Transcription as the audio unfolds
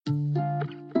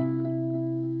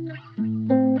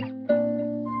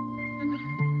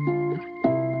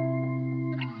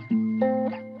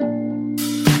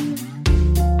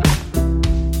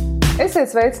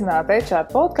Esiet sveicināti HR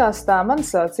podkastā. Mani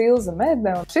sauc Ilze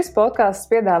Medne, un šis podkasts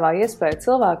piedāvā iespēju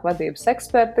cilvēku vadības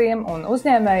ekspertiem un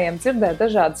uzņēmējiem dzirdēt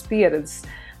dažādas pieredzes,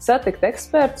 satikt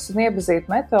ekspertus un iepazīt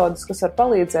metodus, kas var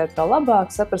palīdzēt vēl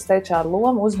labāk saprast HR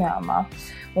lomu uzņēmumā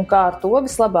un kā ar to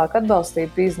vislabāk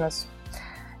atbalstīt biznesu.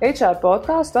 HR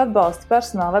podkastu atbalsta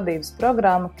personāla vadības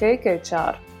programma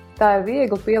HR. Tā ir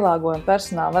viegli pielāgojama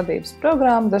personāla vadības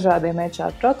programma dažādiem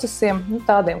HR procesiem,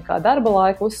 tādiem kā darba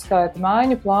laika uzskaita,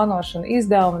 maiņu plānošana,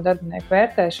 izdevumu, darbinieku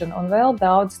vērtēšana un vēl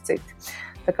daudz citi.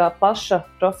 Tā kā plaša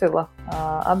profila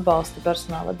atbalsta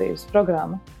personāla vadības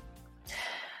programma.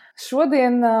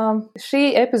 Šodien šī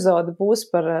epizode būs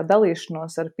par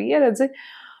dalīšanos ar pieredzi,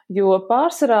 jo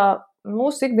pārsvarā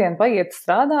mūsu ikdiena paiet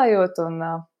strādājot un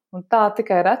tā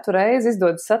tikai retu reizi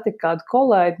izdodas satikt kādu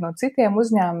kolēģi no citiem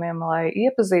uzņēmumiem, lai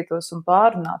iepazītos un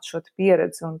pārunātu šo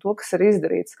pieredzi un to, kas ir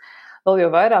izdarīts. Vēl jau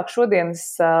vairāk šodienas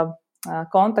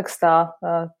kontekstā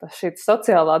šī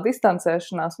sociālā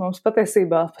distancēšanās mums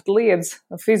patiesībā pat liedz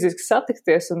fiziski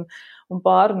satikties un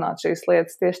pārunāt šīs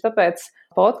lietas. Tieši tāpēc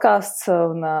podkasts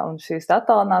un šīs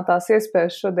attālinātās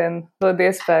iespējas šodien dod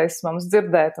iespējas mums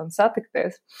dzirdēt un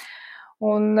satikties.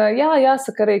 Un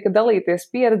jāsaka arī, ka dalīties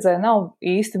pieredzē nav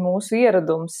īsti mūsu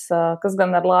ieradums, kas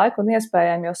gan ar laiku un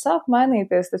iespējām jau sāk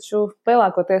mainīties, taču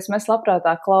lielākoties mēs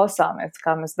labprātāk klausāmies,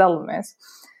 kā mēs dalāmies.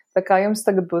 Tā kā jums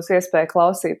tagad būs iespēja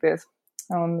klausīties.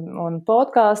 Un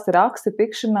podkāsti, raksti,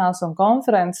 tikšanās un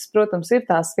konferences, protams, ir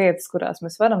tās vietas, kurās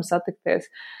mēs varam satikties.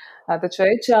 Taču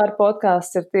HR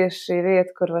podkāsts ir tieši šī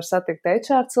vieta, kur var satikt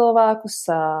HR cilvēkus,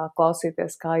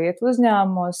 klausīties, kā iet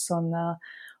uzņēmumos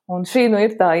un šī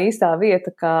ir tā īstā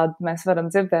vieta, kad mēs varam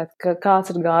dzirdēt, ka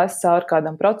kāds ir gājis cauri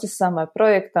kādam procesam vai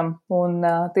projektam, un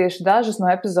tieši dažas no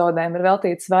epizodēm ir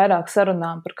veltītas vairāk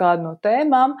sarunām par kādu no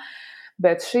tēmām,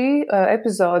 bet šī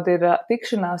epizode ir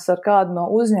tikšanās ar kādu no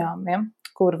uzņēmumiem,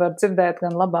 kur var dzirdēt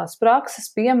gan labās prakses,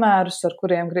 piemērus, ar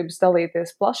kuriem gribas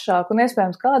dalīties plašāk, un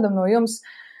iespējams kādam no jums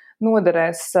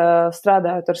noderēs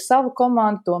strādājot ar savu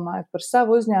komandu, domājot par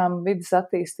savu uzņēmumu vides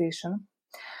attīstīšanu.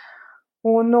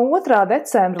 Un no 2.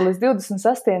 decembra līdz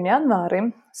 28.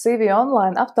 janvārim CV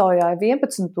Online aptaujāja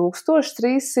 11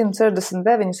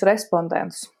 369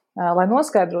 respondentus, lai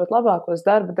noskaidrotu labākos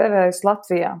darba devējus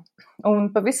Latvijā. Un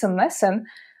pavisam nesen,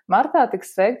 martā,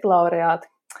 tiks veikti laureāti.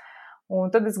 Un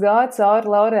tad es gāju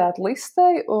cauri laureātu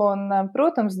listei, un,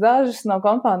 protams, dažas no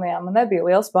kompānijām man nebija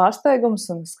liels pārsteigums,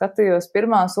 un skatījos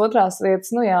 1., 2.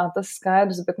 vietas, tas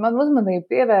skaidrs, bet man uzmanību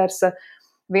pievērsa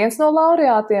viens no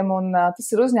laureātiem, un tas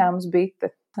ir uzņēmums Bite.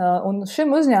 Un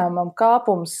šim uzņēmumam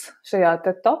kāpums šajā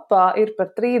te topā ir par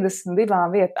 32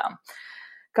 vietām.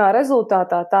 Kā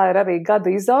rezultātā tā ir arī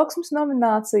gada izaugsmes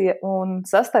nominācija un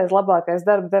 6. labākais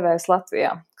darba devējs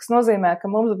Latvijā, kas nozīmē,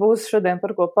 ka mums būs šodien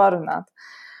par ko parunāt.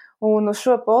 Un uz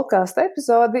šo podkāstu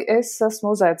epizodi es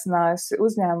esmu uzaicinājusi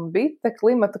uzņēmumu Bite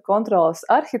klimata kontroles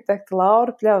arhitekte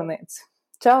Lauru Pļavnieci.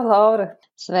 Čau, Laura!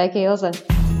 Sveiki, Ilze!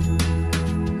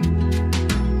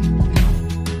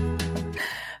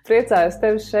 Priecājos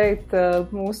tevi šeit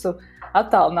mūsu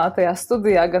attālinātajā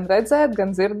studijā gan redzēt,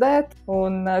 gan dzirdēt,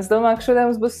 un es domāju, ka šodien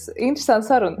mums būs interesanta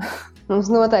saruna. Mums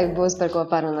noteikti būs par ko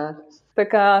parunāt. Tā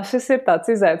kā šis ir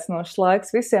tāds izaicinošs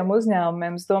laiks visiem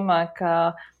uzņēmumiem, es domāju, ka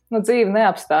dzīve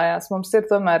neapstājās. Mums ir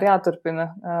tomēr jāturpina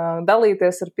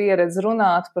dalīties ar pieredzi,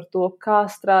 runāt par to, kā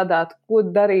strādāt, ko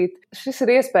darīt. Šis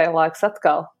ir iespēja laiks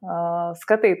atkal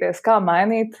skatīties, kā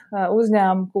mainīt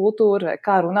uzņēmumu kultūru, vai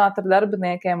kā runāt ar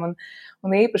darbiniekiem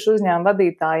un īpaši uzņēmumu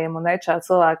vadītājiem un HR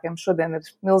cilvēkiem šodien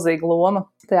ir milzīga loma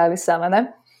tajā visā, vai ne?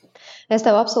 Es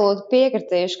tev absolūti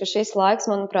piekritīšu, ka šis laiks,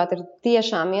 manuprāt, ir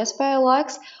tiešām iespēja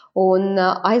laiks. Un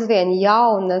aizvien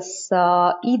jaunas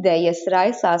idejas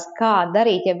raisās, kā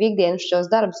darīt jau ikdienas šos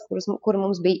darbus, kuri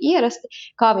mums bija ierasti,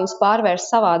 kā viņus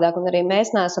pārvērst savādāk. Un arī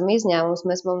mēs neesam izņēmums.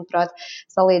 Mēs, manuprāt,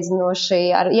 salīdzinoši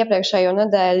ar iepriekšējo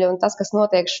nedēļu un tas, kas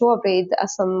notiek šobrīd,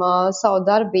 esam savu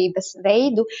darbības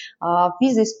veidu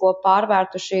fizisko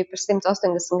pārvērtuši par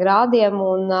 180 grādiem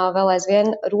un vēl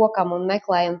aizvien rokam un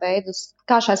meklējam veidus,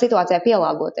 kā šā situācijā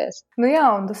pielāgoties.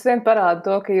 Un tas vien parāda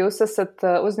to, ka jūs esat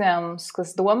uzņēmums,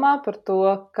 kas domā par to,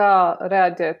 kā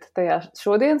reaģēt tajā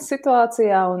šodienas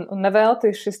situācijā un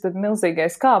nevelti šis tad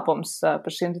milzīgais kāpums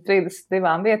par šīm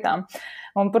 32 vietām.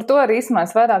 Un par to arī īstenībā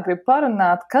es vairāk gribu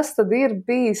parunāt, kas tad ir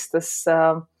bijis tas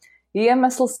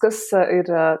iemesls, kas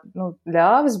ir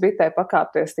ļāvis Bitei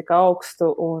pakāpties tik augstu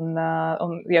un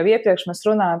jau iepriekš mēs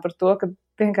runājam par to, ka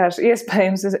vienkārši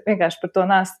iespējams vienkārši par to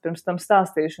neesat pirms tam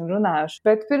stāstījuši un runājuši.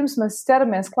 Bet pirms mēs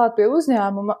ķeramies klāt pie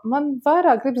uzņēmuma, man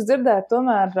vairāk gribas dzirdēt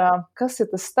tomēr, kas ir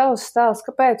tas tavs stāsts,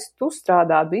 kāpēc tu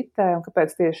strādā Bitē un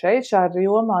kāpēc tieši HR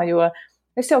jomā, jo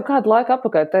Es jau kādu laiku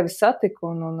atpakaļ tevi satiku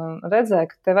un redzēju,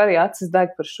 ka tev arī acis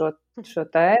deg par šo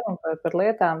tēmu un par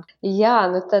lietām. Jā,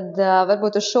 nu tad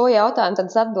varbūt uz šo jautājumu tad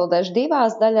es atbildēšu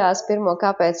divās daļās. Pirmo,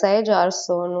 kāpēc eģārs,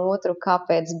 un otru,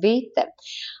 kāpēc bite.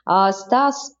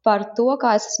 Stāsts par to,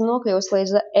 kā es esmu nokļuvusi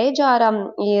līdz eģāram,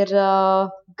 ir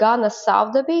gana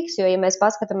savdabīgs, jo, ja mēs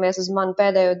paskatāmies uz manu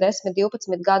pēdējo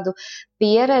 10-12 gadu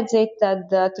pieredzi, tad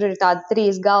tur ir tādi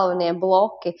 3 galvenie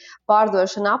bloki -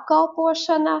 pārdošana,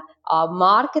 apkalpošana,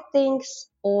 mārketings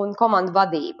un komandu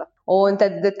vadība. Un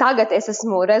tad tagad es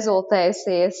esmu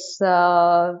rezultējusies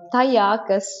tajā,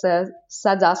 kas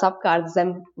sadzās apkārt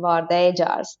zem vārda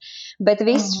eģārs. Bet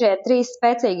visi šie 3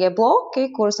 spēcīgie bloki,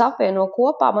 kurus apvieno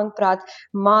kopā, manuprāt,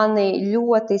 mani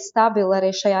ļoti stabili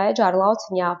arī šajā eģāra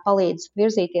lauciņā palīdz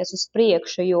virzīties uz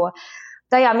priekšu, jo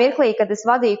tajā mirklī, kad es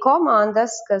vadīju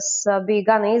komandas, kas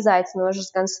bija gan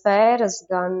izaicinošas, gan sfēras,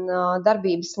 gan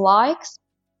darbības laiks,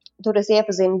 tur es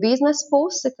iepazinu biznesa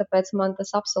pusi, tāpēc man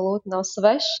tas absolūti nav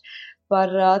svešs par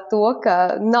to, ka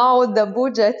nauda,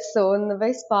 budžets un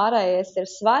viss pārējais ir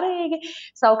svarīgi.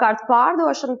 Savukārt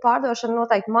pārdošana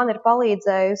noteikti man ir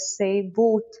palīdzējusi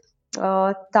būt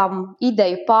tam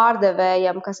ideju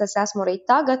pārdevējam, kas es esmu arī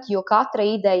tagad, jo katra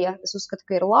ideja, es uzskatu,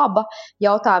 ka ir laba.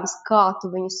 Jautājums, kā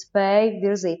tu viņu spēj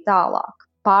virzīt tālāk.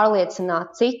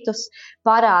 Pārliecināt citus,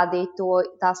 parādīt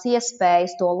tās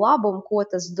iespējas, to labumu, ko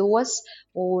tas dos.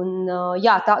 Un,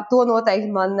 jā, to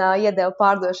noteikti man iedeva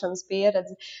pārdošanas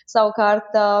pieredze. Savukārt,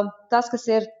 tas, kas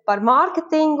ir par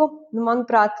mārketingu,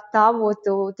 manuprāt, tā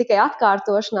būtu tikai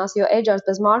atkārtošanās, jo eģārs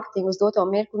bez mārketinga uz doto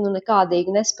mirkli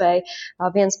nekādīgi nespēja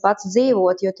viens pats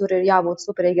dzīvot, jo tur ir jābūt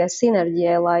superīgai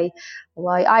sinerģijai,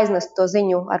 lai aiznestu to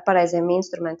ziņu ar pareiziem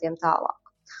instrumentiem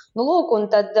tālāk. Nu, lūk, un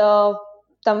tad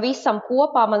tam visam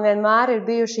kopā man vienmēr ir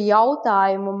bijuši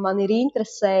jautājumi, man ir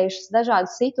interesējušas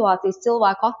dažādas situācijas,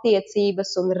 cilvēku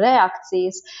attiecības un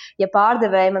reakcijas. Ja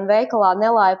pārdevēji man veikalā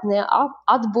nelaipni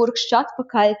atburkšķi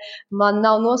atpakaļ, man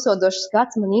nav nosodošs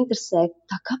skats, man interesē,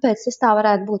 kāpēc tas tā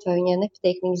varētu būt, vai viņiem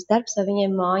nepatīk viņas darbs, vai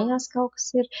viņiem mājās kaut kas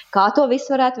ir, kā to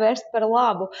visu varētu vērst par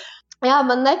labu. Jā,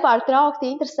 man nepārtraukti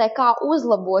interesē, kā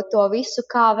uzlabot to visu,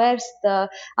 kā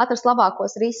atrast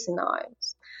labākos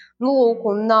risinājumus. Lūk,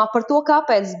 un par to,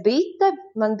 kāpēc bite,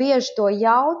 man bieži to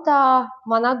jautā,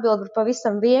 man atbild par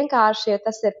pavisam vienkārši, jo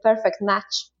tas ir perfect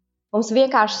match. Mums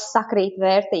vienkārši sakrīt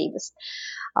vērtības.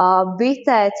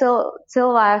 Bitē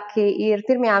cilvēki ir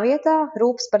pirmajā vietā,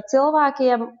 rūpes par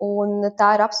cilvēkiem, un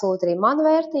tā ir absolūti arī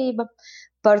mana vērtība.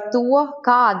 Par to,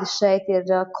 kādi šeit ir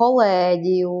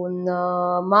kolēģi un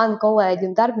mani kolēģi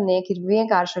un darbinieki ir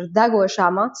vienkārši ar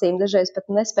degošām acīm. Dažreiz pat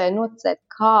nespēju noticēt,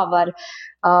 kā var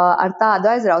ar tādu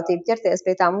aizrautību ķerties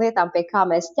pie tām lietām, pie kā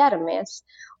mēs ķeramies.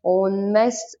 Un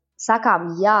mēs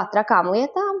sakām jā trakām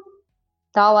lietām.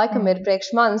 Tā laikam ir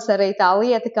priekš manis arī tā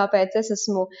lieta, kāpēc es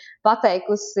esmu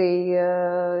pateikusi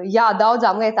jā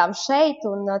daudzām lietām šeit,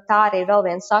 un tā arī ir vēl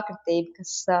viena sakritība,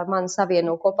 kas mani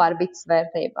savieno kopā ar bites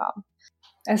vērtībām.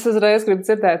 Es uzreiz gribu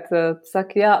dzirdēt,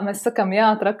 mēs sakam jā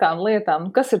trakām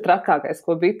lietām. Kas ir trakākais,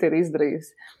 ko bite ir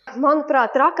izdarījusi?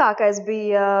 Manuprāt, trakākais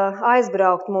bija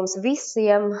aizbraukt mums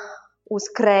visiem uz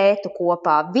Krētu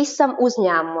kopā, visam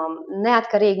uzņēmumam,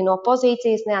 neatkarīgi no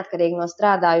pozīcijas, neatkarīgi no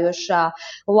strādājošā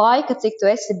laika, cik tu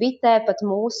esi bitē, pat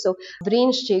mūsu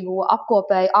brīnišķīgo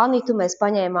apkopēju Anitu mēs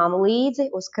paņēmām līdzi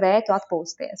uz Krētu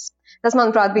atpūsties. Tas,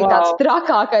 manuprāt, bija tāds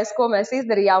trakākais, ko mēs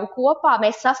izdarījām kopā.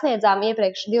 Mēs sasniedzām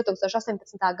iepriekš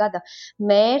 2018. gada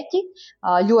mērķi,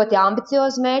 ļoti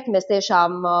ambiciozi mērķi. Mēs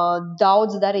tiešām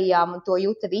daudz darījām un to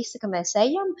jūta visi, ka mēs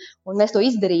ejam, un mēs to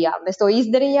izdarījām. Mēs to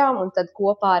izdarījām un tad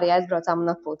kopā arī aizbraucām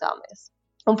un atpūtāmies.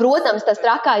 Un, protams, tas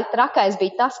trakais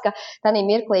bija tas, ka tādā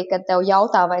mirklī, kad tev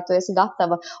jautā, vai tu esi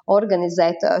gatava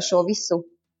organizēt šo visu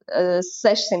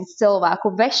 600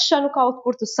 cilvēku vešanu kaut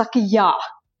kur, tu saki jā.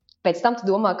 Pēc tam tu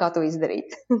domā, kā to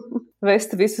izdarīt.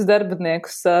 Vest visus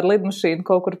darbiniekus ar lidmašīnu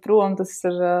kaut kur prom, tas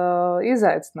ir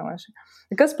izaicinoši.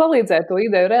 Kas palīdzēja to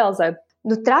ideju realizēt?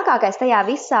 Trakākais tajā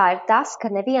visā ir tas,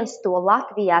 ka neviens to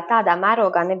Latvijā tādā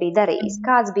mērogā nebija darījis.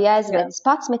 Kāds bija aizvedis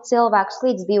 11 cilvēkus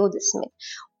līdz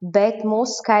 20, bet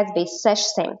mūsu skaits bija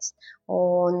 600.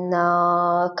 Un,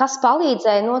 kas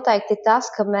palīdzēja noteikti tas,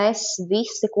 ka mēs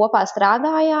visi kopā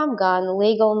strādājām, gan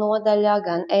legal nodaļa,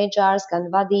 gan HRs, gan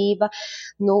vadība.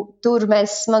 Tur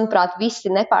mēs, manuprāt,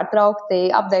 visi nepārtraukti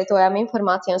apdeitojām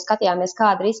informāciju un skatījāmies,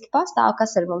 kāda riski pastāv,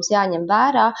 kas ir mums jāņem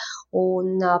vērā.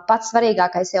 Un pats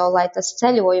svarīgākais jau, lai tas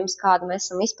ceļojums, kādu mēs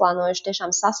esam izplānojuši,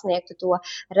 tiešām sasniegtu to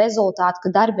rezultātu,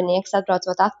 ka darbinieks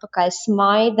atbraucot atpakaļ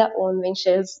smaida un viņš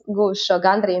ir guvis šo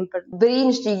gandrījumu par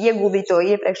brīnišķīgi ieguldīto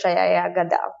iepriekšējā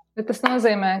gadā. Bet tas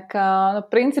nozīmē, ka,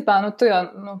 principā, tu jau,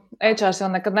 HRs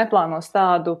jau nekad neplānos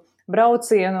tādu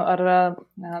braucienu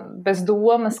bez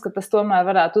domas, ka tas tomēr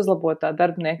varētu uzlabot tā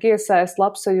darbinieku iesaist,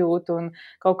 labsajūtu un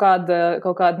kaut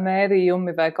kādi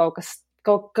mērījumi vai kaut kas,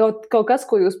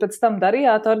 ko jūs pēc tam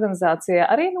darījāt organizācijā,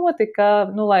 arī notika,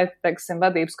 lai, teiksim,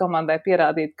 vadības komandai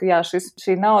pierādītu, ka jā,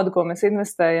 šī nauda, ko mēs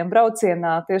investējam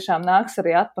braucienā, tiešām nāks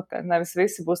arī atpakaļ. Nevis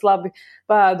visi būs labi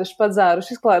pēduši,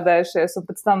 padzēruši, izklaidējušies un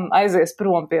pēc tam aizies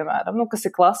prom, piemēram, kas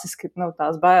ir klasiski,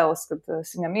 tās bailes, kad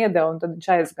es viņam iedevu un tad viņš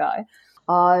aizgāja.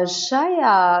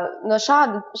 No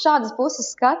šādas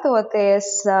puses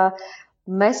skatoties,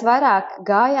 mēs vairāk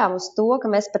gājām uz to, ka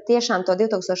mēs patiešām to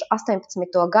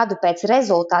 2018. Gadu pēc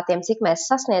rezultātiem, cik mēs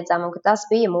sasniedzām un ka tas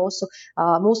bija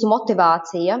mūsu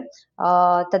motivācija,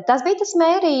 tad tas bija tas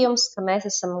mērījums, ka mēs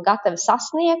esam gatavi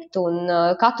sasniegt un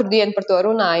katru dienu par to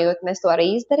runājot, mēs to arī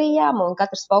izdarījām un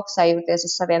katrs fokusējoties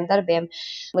uz saviem darbiem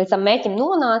līdz tam mērķim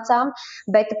nonācām,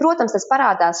 bet, protams, tas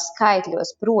parādās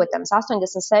skaitļos, protams,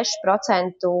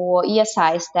 86%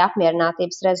 iesaiste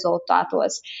apmierinātības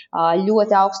rezultātos,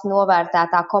 ļoti augstu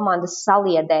novērtētā komandas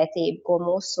saliedētība, ko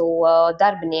mūsu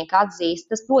darbinieki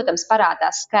atzīst, tas, protams,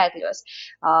 parādās skaitļos.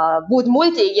 Būtu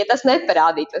muļķīgi, ja tas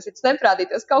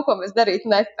neparādītos, kaut ko mēs darīt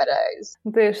nepareizi.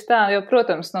 Tieši tā, jo,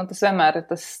 protams, tas vienmēr ir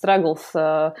tas struggles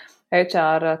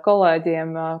HR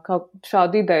kolēģiem kaut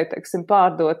šādu ideju, teiksim,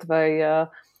 pārdot, vai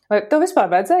tev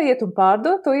vispār vajadzēja iet un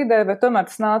pārdot to ideju, vai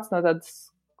tomēr tas nāca no tādas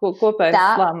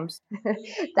kopējas lēmums?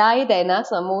 Tā ideja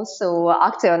nāca no mūsu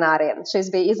akcionāriem.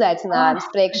 Šis bija izaicinājums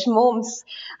priekš mums.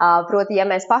 Proti, ja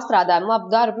mēs pastrādājam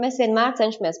labu darbu, mēs vienmēr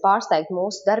cenšamies pārsteigt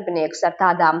mūsu darbiniekus ar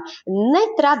tādām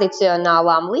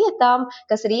netradicionālām lietām,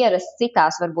 kas ir ierasts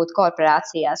citās, varbūt,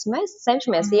 korporācijās. Mēs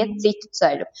cenšamies iet citu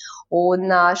ceļu. Un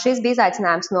šis bija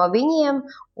izaicinājums no viņiem,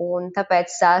 un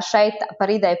tāpēc šeit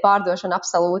par ideju pārdošanu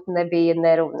absolūti nebija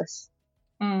nerunas.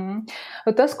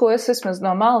 Tas, ko es vismaz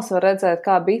no malas varu redzēt,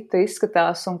 kā bite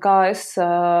izskatās un kā es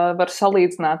varu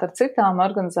salīdzināt ar citām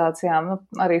organizācijām,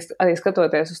 arī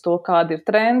skatoties uz to, kādi ir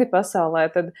trendi pasaulē,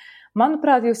 tad,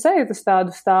 manuprāt, jūs ejat uz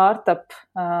tādu startup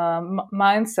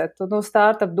mindsetu,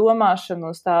 startup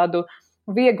domāšanu, uz tādu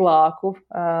vieglāku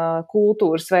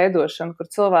kultūras veidošanu, kur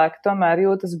cilvēki tomēr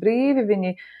jūtas brīvi,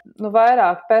 viņi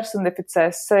vairāk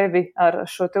personificēs sevi ar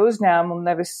šo te uzņēmumu,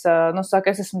 nevis,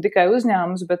 saka, es esmu tikai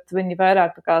uzņēmums, bet viņi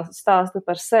vairāk tā kā stāsta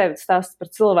par sevi, stāsta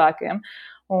par cilvēkiem.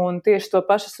 Un tieši to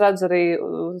pašu es redzu arī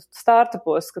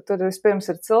startupos, ka tur vispirms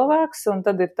ir cilvēks, un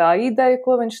tad ir tā ideja,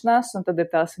 ko viņš nes, un tad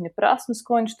ir tās viņa prasmes,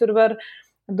 ko viņš tur var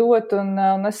dot,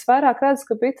 un es vairāk redzu,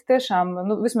 ka bite tiešām,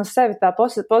 vismaz sevi tā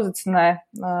pozicionē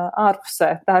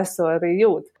ārpusē, tā es to arī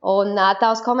jūtu. Un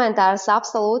tavs komentārs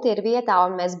absolūti ir vietā,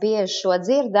 un mēs bieži šo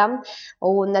dzirdam,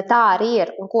 un tā arī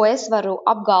ir. Un ko es varu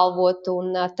apgalvot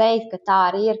un teikt, ka tā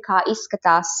arī ir, kā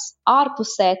izskatās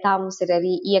ārpusē, tā mums ir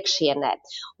arī iekšienē.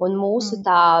 Un mūsu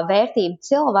tā vērtība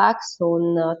cilvēks,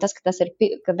 un tas,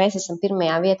 ka mēs esam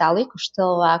pirmajā vietā likuši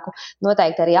cilvēku,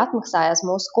 noteikti arī atmaksājās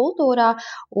mūsu kultūrā,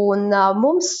 un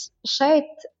mums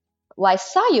šeit, lai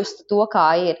sajustu to, kā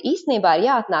ir, īstenībā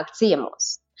ir jāatnāk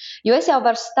ciemos. Jo es jau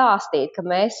varu stāstīt, ka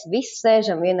mēs visi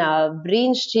sēžam vienā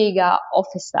brīnišķīgā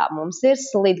ofisā. Mums ir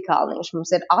slidkalniņš,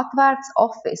 mums ir atvērts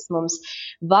ofis, mums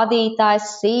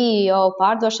vadītājs, CEO,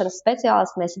 pārdošanas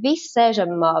speciālists. Mēs visi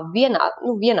sēžam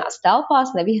vienās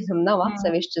telpās, nevienam nav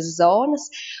atsevišķas zonas.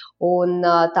 Un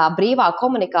tā brīvā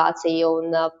komunikācija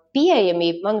un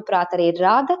pieejamība, manuprāt, arī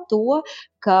rada to,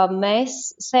 ka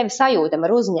mēs sevi sajūtam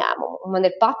ar uzņēmumu. Un man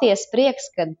ir patiesi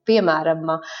prieks, ka, piemēram,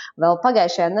 vēl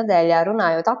pagājušajā nedēļā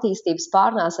runājot attīstības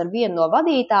pārnās ar vienu no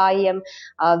vadītājiem,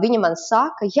 viņa man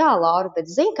saka, jā, Laura, bet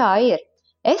zini, kā ir?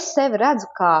 Es sevi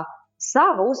redzu kā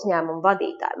savu uzņēmumu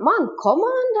vadītāju. Man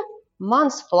komanda,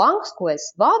 mans flanks, ko es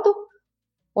vadu,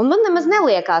 un man nemaz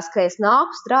neliekās, ka es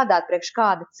nāku strādāt priekš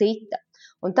kāda cita.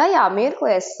 Un tajā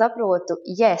mirklī es saprotu,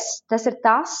 tas ir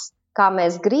tas, kā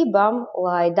mēs gribam,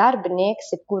 lai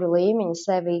darbinieks jebkuru līmeņu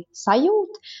sevi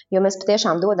sajūt, jo mēs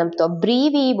patiešām dodam to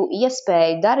brīvību,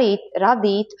 iespēju darīt,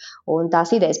 radīt un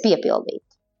tās idejas piepildīt.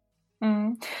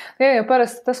 Jā, jo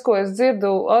parasti tas, ko es dzirdu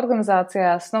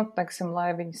organizācijās, teiksim,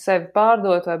 lai viņi sevi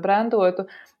pārdotu vai brandotu,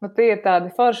 tie ir tādi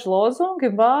forši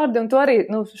lozungi, vārdi, un to arī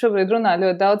šobrīd runā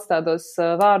ļoti daudz tādos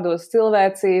vārdos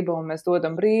cilvēcība, un mēs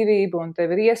dodam brīvību, un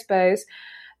tev ir iespējas,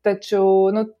 taču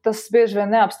tas bieži vien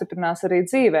neapstiprinās arī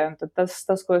dzīvē, un tad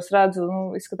tas, ko es redzu,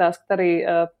 izskatās, ka arī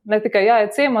ne tikai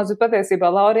jāiet ciemos, bet patiesībā,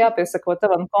 Laura, jāpiesako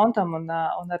tavam kontam un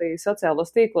arī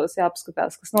sociālos tīklos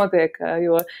jāpaskatās, kas notiek,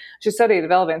 jo šis arī ir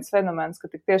vēl viens fenomens,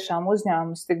 ka tik tiešām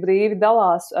uzņēmums tik brīvi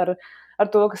dalās ar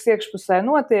to, kas iekšpusē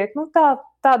notiek.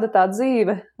 Tāda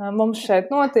dzīve mums šeit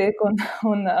notiek,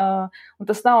 un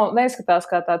tas neizskatās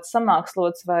kā tāds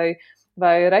samākslots vai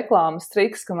vai reklāmas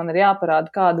triks, ka man ir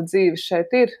jāparāda, kāda dzīve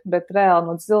šeit ir, bet reāli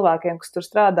no cilvēkiem, kas tur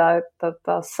strādā,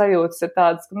 tās sajūtas ir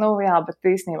tādas, ka, jā,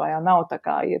 bet īstenībā jau nav tā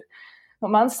kā ir.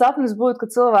 Mans sapnis būtu,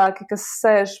 ka cilvēki, kas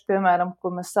sēž, piemēram,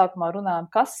 ko mēs sākumā runājam,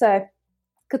 kasē,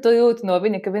 ka tu jūti no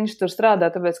viņa, ka viņš tur strādā,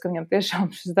 tāpēc, ka viņam tiešām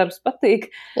šis darbs patīk,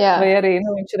 vai arī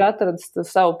viņš ir atradis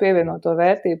savu pievienoto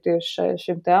vērtību tieši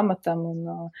šim te amatam,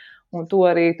 un to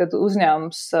arī tad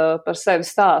uzņēmums par sevi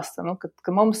stāsta,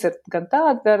 ka mums ir gan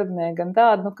tādi darbinieki, gan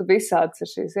tādi, ka visāds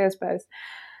ir šīs iespējas.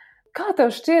 Kā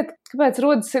tev šķiet, kāpēc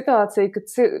rodas situācija, ka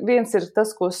viens ir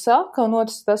tas, ko saka, un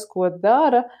otrs tas, ko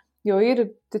dara, jo ir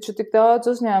taču tik daudz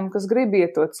uzņēmumu, kas grib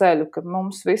iet to ceļu, ka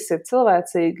mums viss ir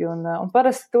cilvēcīgi, un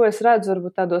parasti to es redzu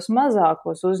varbūt tādos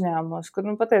mazākos uzņēmumos, kur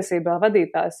patiesībā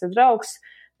vadītājs ir draugs,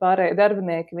 pārējie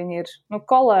darbinieki, viņi ir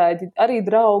kolēģi, arī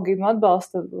draugi,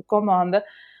 atbalsta komanda,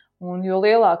 un jo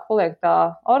lielāka paliek tā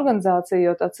organizācija,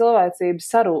 jo tā cilvēcība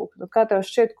sarūk. Kā tev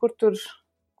šķiet, kur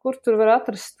tur var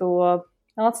atrast to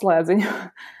atslēdziņu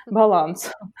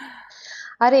balansu?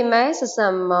 Arī mēs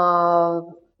esam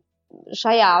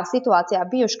šajā situācijā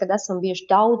bijuši, kad esam bijuši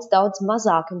daudz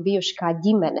mazāk un bijuši kā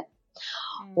ģimene.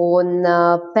 Un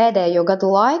pēdējo gadu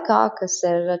laikā, kas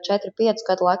ir 4-5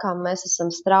 gadu laikā, mēs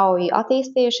esam strauji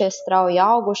attīstījušies, strauji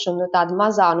auguši un tāda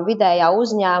mazā un vidējā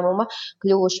uzņēmuma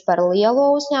kļuvuši par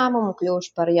lielo uzņēmumu,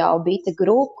 kļuvuši par jau bita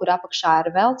grupu, kur apakšā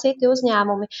ir vēl citi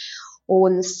uzņēmumi.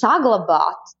 Un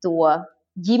saglabāt to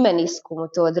ģimeniskumu,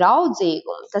 to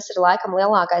draudzīgumu, tas ir laikam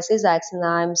lielākais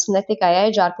izaicinājums ne tikai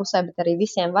HR pusē, bet arī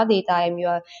visiem vadītājiem,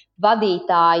 jo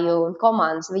vadītāju un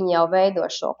komandas viņi jau veido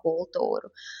šo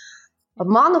kultūru.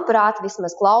 Manuprāt,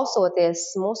 vismaz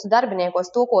klausoties mūsu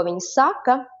darbiniekos to, ko viņi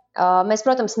saka, mēs,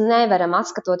 protams, nevaram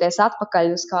atskatoties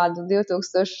atpakaļ uz kādu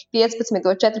 2015.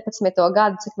 14.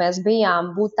 gadu, cik mēs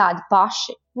bijām, būt tādi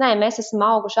paši. Nē, mēs esam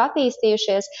auguši,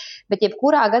 attīstījušies, bet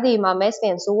jebkurā gadījumā mēs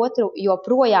viens otru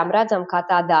joprojām redzam kā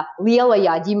tādā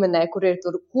lielajā ģimenē, kur ir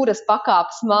tur kuras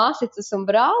pakāpes māsicas un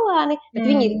brālēni, bet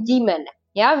viņi ir ģimene.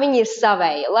 Ja, viņi ir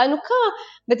savēji, lai kā,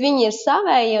 bet viņi ir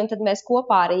savēji, un tad mēs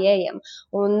kopā arī ejam.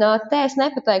 Un te es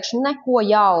nepateikšu neko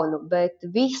jaunu, bet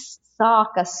viss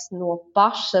sākas no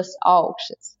pašas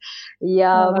augšas.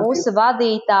 Ja mūsu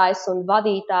vadītājs un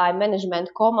vadītāja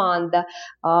menedžmenta komanda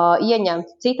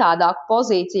ieņemtu citādāku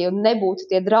pozīciju un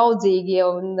nebūtu tie draudzīgie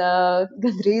un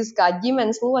gandrīz kā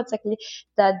ģimenes locekļi,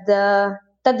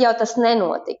 tad jau tas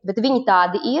nenotika. Bet viņi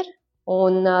tādi ir.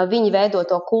 Un viņi veido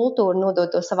to kultūru,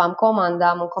 nodod to savām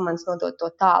komandām, un komandas nodod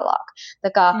to tālāk. Tā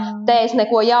kā te es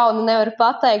neko jaunu nevaru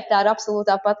pateikt, tā ir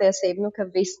absolūtā patiesība, ka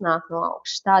viss nāk no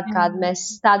augšas.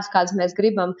 Tādus, kādus mēs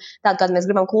gribam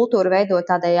kultūru veidot,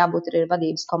 tādai jābūt arī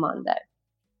vadības komandai.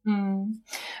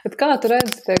 Bet kā tu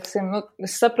redzi, teiksim,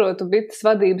 es saprotu, bites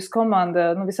vadības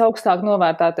komanda visaugstāk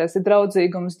novērtāties ir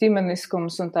draudzīgums,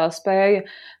 ģimeniskums un tā spēja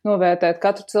novērtēt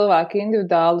katru cilvēku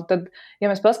individuāli. Tad, ja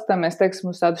mēs paskatāmies,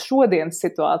 teiksim, uz tādu šodienas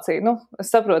situāciju,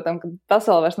 es saprotam, ka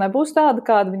pasaule vairs nebūs tāda,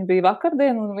 kāda viņa bija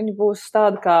vakardien, un viņa būs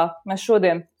tāda, kā mēs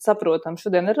šodien saprotam.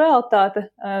 Šodien ir realitāte,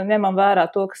 ņemam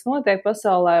vērā to, kas notiek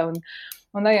pasaulē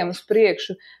un ejam uz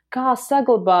priekšu. Kā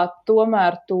saglabāt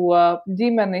tomēr to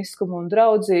ģimeniskumu un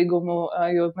draudzīgumu,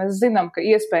 jo mēs zinām, ka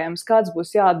iespējams kāds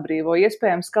būs jāatbrīvo,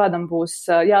 iespējams kādam būs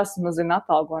jāsamazina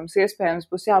atalgojums, iespējams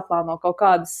būs jāplāno kaut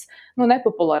kādas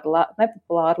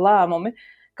nepopulāri lēmumi.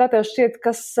 Kā tev šķiet,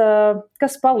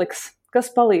 kas paliks,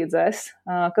 kas palīdzēs,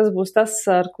 kas būs tas,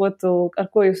 ar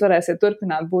ko jūs varēsiet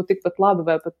turpināt būt tikpat labi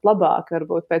vai pat labāk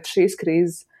varbūt pēc šīs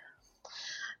krīzes?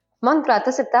 Manuprāt,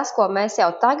 tas ir tas, ko mēs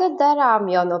jau tagad darām,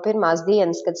 jau no pirmās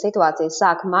dienas, kad situācija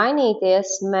sāk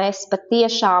mainīties. Mēs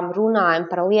patiešām runājam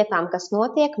par lietām, kas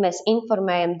notiek. Mēs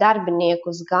informējam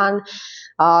darbiniekus gan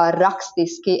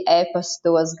rakstiski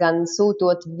e-pastos, gan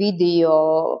sūtot video.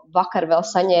 Vakar vēl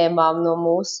saņēmām no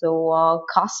mūsu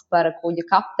Kaspara kuģa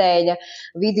kapteiņa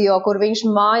video, kur viņš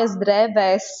mājas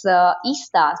drēbēs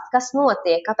izstāst, kas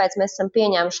notiek, kāpēc mēs esam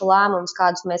pieņēmuši lēmumus,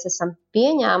 kādus mēs esam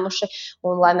pieņēmuši,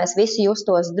 un lai mēs visi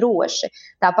justos droši.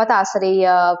 Tāpatās arī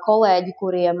kolēģi,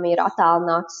 kuriem ir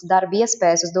attālinātas darba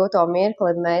iespējas uz doto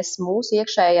mirkli, mēs mūsu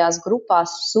iekšējās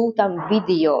grupās sūtam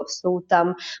video,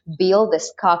 sūtam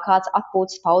bildes, kā kāds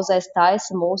atpūtas pauzēs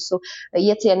taisa mūsu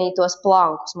iecienītos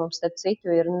plankus. Mums, starp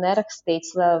citu, ir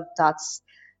nerakstīts tāds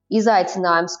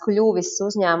izaicinājums kļuvis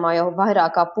uzņēmumā jau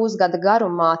vairāk kā pusgada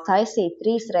garumā taisīt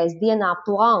 3 reizes dienā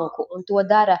planku, un to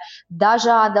dara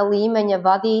dažāda līmeņa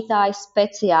vadītāji,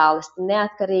 speciālisti,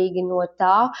 neatkarīgi no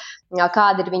tā,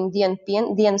 kāda ir viņa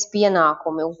dienas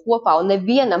pienākumi un kopā, un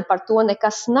nevienam par to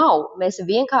nekas nav. Mēs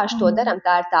vienkārši to daram,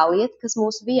 tā ir tā lieta, kas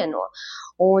mūs vieno.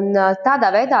 Un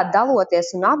tādā veidā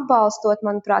daloties un atbalstot,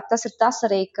 manuprāt, tas ir tas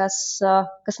arī,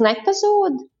 kas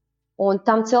nepazūd. Un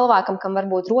tam cilvēkam, kam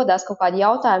varbūt rodās kaut kādi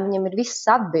jautājumi, viņam ir visas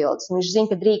atbildes, un viņš zina,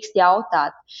 ka drīkst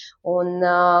jautāt. Un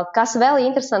kas vēl ir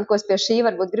interesanti, ko es pie šī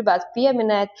varbūt gribētu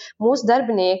pieminēt, mūsu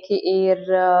darbinieki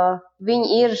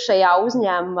viņi ir šajā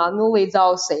uzņēmumā līdz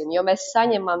ausīm, jo mēs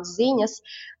saņemam ziņas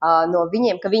no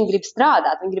viņiem, ka viņi grib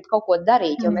strādāt, viņi grib kaut ko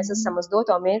darīt, jo mēs esam uz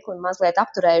doto mirkli mazliet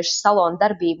apturējuši salonu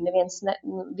darbību,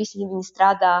 visi viņi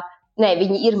strādā. Nē,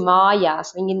 viņi ir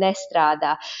mājās, viņi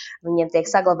nestrādā, viņiem tiek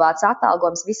saglabāts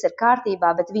atalgojums, viss ir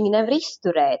kārtībā, bet viņi nevar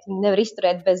izturēt. Viņi nevar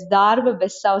izturēt bez darba,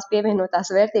 bez savas pievienotās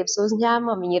vērtības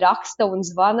uzņēmuma. Viņi raksta un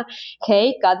zvana,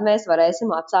 hei, kad mēs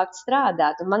varēsim atsākt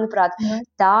strādāt. Un, manuprāt,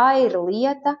 tā ir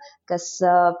lieta, kas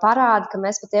parāda, ka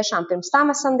mēs patiešām pirms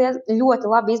tam esam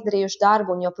ļoti labi izdarījuši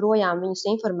darbu un joprojām viņus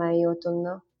informējot un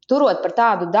turot par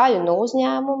tādu daļu no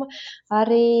uzņēmuma,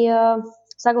 arī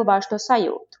saglabājuši to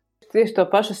sajūtu. Tieši to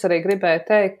pašu es arī gribēju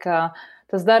teikt, ka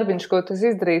tas darbiņš, ko tu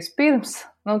izdarījis pirms,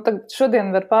 tagad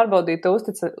šodien var pārbaudīt to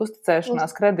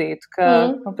uzticēšanās kredītu, ka,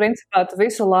 principā, tu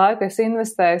visu laiku esi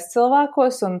investējis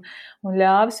cilvēkos un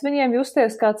ļāvis viņiem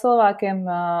justies kā cilvēkiem,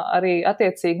 arī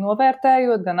attiecīgi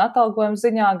novērtējot, gan atalgojumu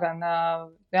ziņā, gan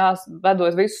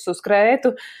vedot visus uz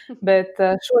krētu, bet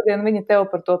šodien viņi tev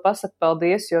par to pasaka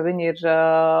paldies, jo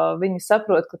viņi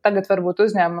saprot, ka tagad varbūt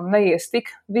uzņēmumam neies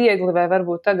tik viegli vai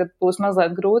varbūt tagad būs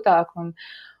mazliet grūtāk un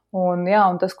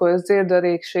tas, ko es dzirdu arī,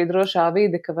 šī drošā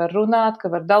vide, ka var runāt, ka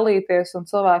var dalīties un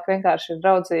cilvēki vienkārši ir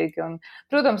draudzīgi. Un,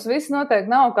 protams, viss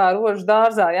noteikti nav kā rožu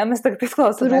dārzā, ja mēs tagad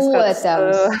izklausāmies, ka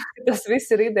tas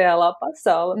viss ir ideālā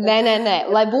pasaule. Nē,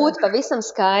 lai būtu pavisam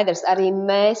skaidrs, arī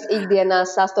mēs ikdienā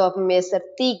sastopamies ar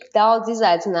tik daudz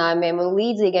izaicinājumiem un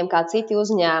līdzīgiem kā citi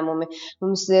uzņēmumi.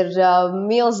 Mums ir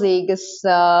milzīgas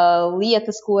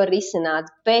lietas, ko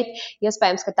risināt, bet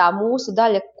iespējams, ka tā mūsu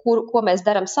daļa, ko mēs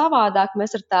darām savādāk,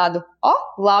 mēs ar tādu,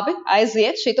 labi,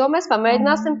 aiziet, šito mēs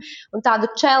pamēģināsim, un tādu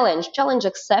challenge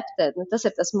accepted, tas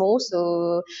ir tas mūsu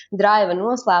drive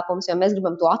noslēpums, jo mēs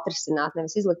gribam to atrisināt,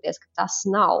 nevis izlikties, ka tas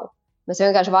nav. Mēs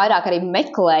vienkārši vairāk arī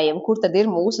meklējam, kur tad ir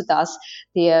mūsu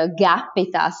tie gapi,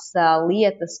 tās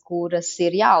lietas, kuras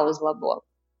ir jāuzlabo.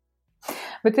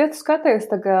 Bet, ja tu skaties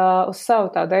uz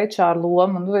savu tādu HR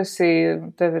lomu,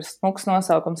 un tev ir smuks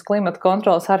nosaukums klimata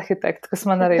kontroles arhitekte, kas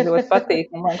man arī ļoti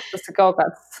patīk, un man tas ir kaut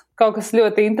kas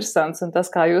ļoti interesants, un tas,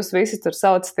 kā jūs visi tur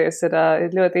saucaties,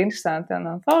 ir ļoti interesanti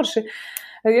un forši.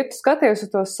 Ja tu skaties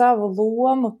uz to savu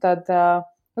lomu, tad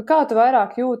kā tu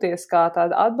vairāk jūties kā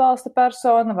tāda atbalsta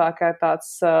persona vai kā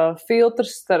tāds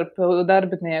filtrs starp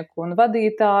darbinieku un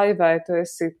vadītāju, vai tu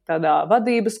esi tādā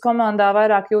vadības komandā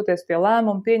vairāk jūties pie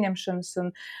lēmumu pieņemšanas un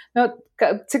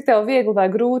cik tev viegli vai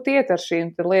grūti iet ar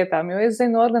šīm lietām, jo es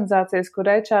zinu organizācijas,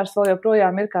 kur HRs vēl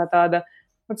joprojām ir kā tāda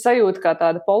sajūta, kā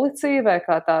tāda policija vai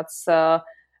kā tāds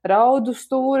raudu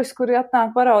stūris, kuri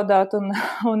atnāk paraudāt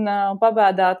un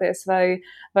pabēdāties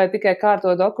vai tikai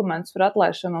kārto dokumentus par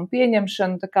atlaišanu un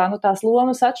pieņemšanu, tā kā tās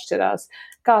lomas atšķirās.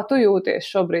 Kā tu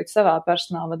jūties šobrīd savā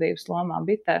personāla vadības lomā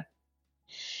bitē?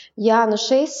 Jā,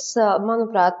 šis,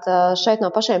 manuprāt, šeit no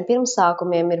pašiem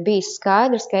pirmsākumiem ir bijis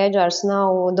skaidrs, ka HRs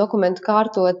nav dokumentu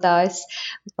kārtotājs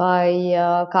vai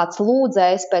kāds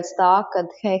lūdzējs pēc tā, ka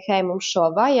hei, mums šo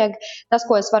vajag. Tas,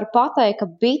 ko es varu pateikt, ka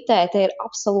bitē te ir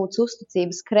absolūts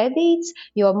uzticības kredīts,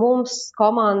 jo mums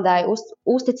komandai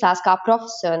uzticās kā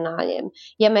profesionāļiem.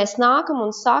 Ja mēs nākam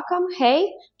un sakam, hei,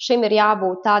 šim ir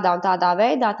jābūt tādā un tādā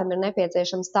veidā, tam ir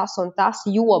nepieciešams tas un tas,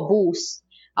 jo būs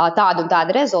tādu un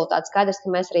tādu rezultātu, skaidrs, ka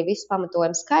mēs arī visu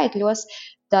pamatojam skaitļos,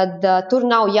 tad tur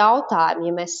nav jautājumu.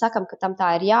 Ja mēs sakam, ka tam tā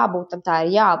ir jābūt, tam tā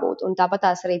ir jābūt. Un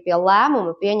tāpatās arī pie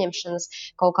lēmumu pieņemšanas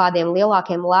kaut kādiem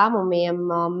lielākiem lēmumiem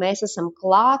mēs esam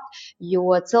klāt,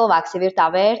 jo cilvēks jau ir tā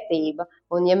vērtība.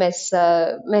 Un ja mēs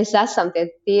esam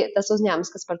tas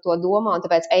uzņēmums, kas par to domā, un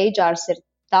tāpēc HRs ir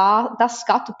tas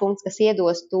skatu punkts, kas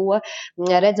iedos to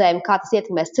redzējumu, kā tas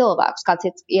ietekmēs cilvēkus, kā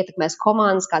tas ietekmēs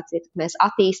komandas, kā tas ietekmēs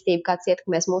attīstību, kā tas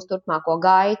ietekmēs mūsu turpmāko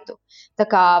gaitu. Tā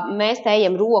kā mēs te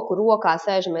ejam roku rokā,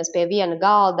 sēžamies pie viena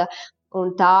galda,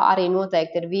 un tā arī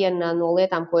noteikti ir viena no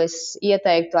lietām, ko es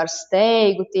ieteiktu ar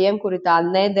steigu tiem, kuri tā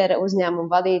nedara uzņēmumu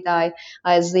vadītāji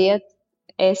aiziet.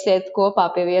 Esiet kopā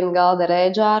pie viena galda ar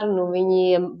HR,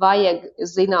 viņiem vajag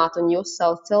zināt un just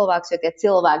savus cilvēkus, jo tie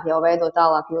cilvēki jau veido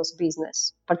tālāk jūsu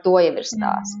biznesu. Par to jau ir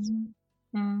stāsts.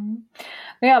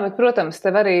 Jā, bet, protams,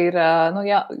 tev arī ir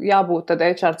jābūt tad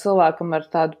HR cilvēkam ar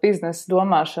tādu biznesa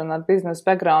domāšanu, ar biznesa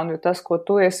background, jo tas, ko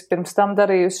tu esi pirms tam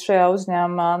darījusi šajā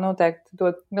uzņēmumā, noteikti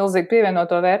dod milzīgi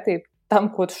pievienoto vērtību tam,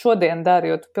 ko tu šodien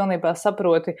dari, jo tu pilnībā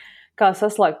saproti, kā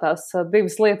saslēgt tās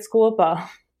divas lietas kopā.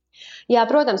 Jā,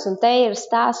 protams, un te ir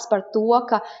stāsts par to,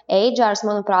 ka HR,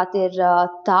 manuprāt, ir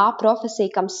tā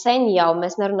profesija, kam sen jau,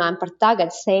 mēs nerunājam par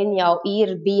tagad, sen jau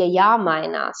bija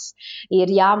jāmainās. Ir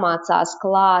jāmācās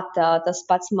klāt tas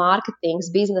pats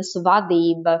mārketings, biznesu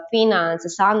vadība,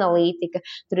 finanses, analītika.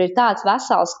 Tur ir tāds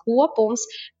vesels kopums,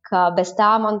 ka bez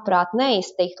tā, manuprāt,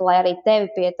 neiztikt, lai arī tevi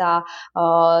pie tā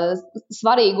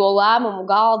svarīgo lēmumu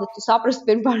galda tu saprastu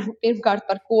pirmkārt,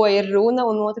 par ko ir runa,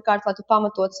 un otrkārt, lai tu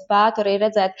pamatot spētu arī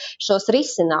redzēt šos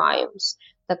risinājumus.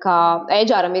 Tā kā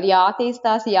HR-am ir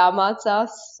jātīstās,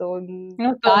 jāmācās, un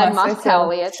tā ir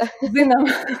must-have lieta. Zinām,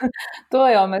 to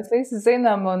jau mēs visi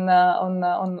zinām, un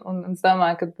es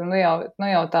domāju, ka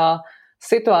nu jau tā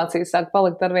situācija sāk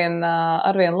palikt arvien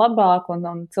labāk,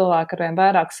 un cilvēki arvien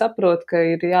vairāk saprot, ka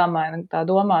ir jāmaina tā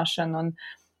domāšana,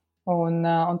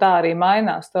 un tā arī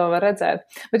mainās, to var redzēt.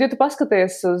 Bet, ja tu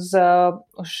paskaties uz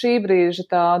šī brīža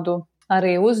tādu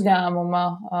arī uzņēmuma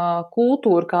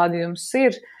kultūru, kāda jums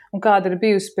ir, un kāda ir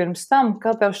bijusi pirms tam,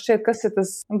 kā tev šķiet, kas ir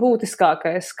tas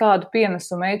būtiskākais, kādu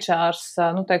pienesumu HRs,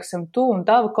 teiksim, tu un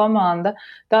tava komanda,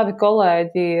 tavi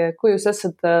kolēģi, ko jūs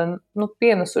esat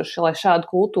pienesuši, lai šāda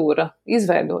kultūra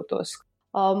izveidotos?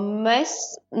 Mēs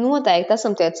noteikti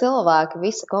esam tie cilvēki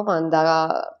visa komandā,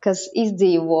 kas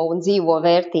izdzīvo un dzīvo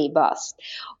vērtībās.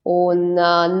 Un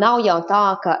nav jau tā,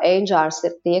 ka HRs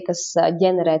ir tie, kas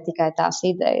ģenerē tikai tās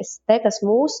idejas. Te tas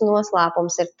mūsu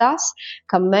noslēpums ir tas,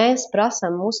 ka mēs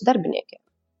prasām mūsu darbiniekiem.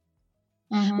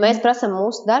 Mēs prasām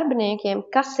mūsu darbiniekiem,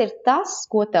 kas ir tas,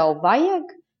 ko tev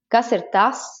vajag, kas ir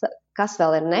tas, kas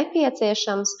vēl ir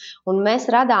nepieciešams, un mēs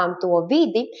radām to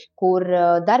vidi, kur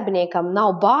darbiniekam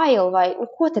nav bail vai,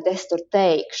 ko tad es tur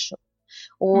teikšu.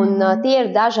 Un tie ir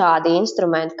dažādi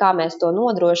instrumenti, kā mēs to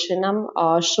nodrošinam.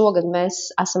 Šogad mēs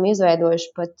esam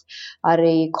izveidojuši pat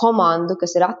arī komandu,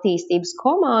 kas ir attīstības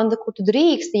komanda, kur tu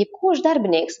drīkst, jebkurš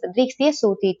darbinieks drīkst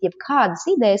iesūtīt jebkādas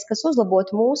idejas, kas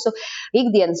uzlabotu mūsu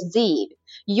ikdienas dzīvi.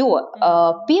 Jo,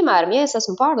 piemēram, ja es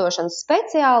esmu pārdošanas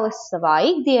speciālists savā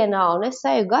ikdienā un es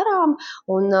eju garām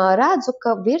un redzu,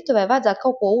 ka virtuvē vajadzētu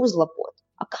kaut ko uzlabot.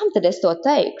 Kam tad es to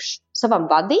teikšu? Savam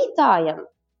vadītājam?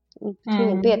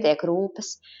 Viņam pietiek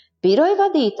rūpes. Biroja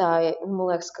vadītāji,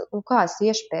 man liekas, kā es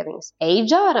iešu pie viņas?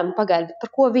 HR-am pagaidi, par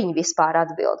ko viņi vispār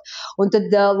atbild. Un tad,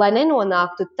 lai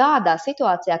nenonāktu tādā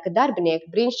situācijā, ka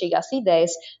darbinieku brīnišķīgās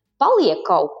idejas paliek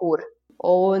kaut kur,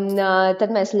 un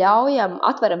tad mēs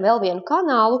atveram vēl vienu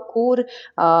kanālu, kur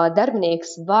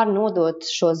darbinieks var nodot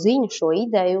šo ziņu, šo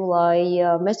ideju, lai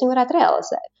mēs viņu varētu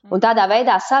realizēt. Un tādā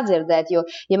veidā sadzirdēt, jo,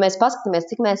 ja mēs paskatāmies,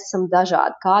 cik mēs esam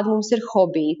dažādi, kāda mums ir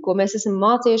hobija, ko mēs esam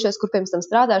mācījušies, kur pirms tam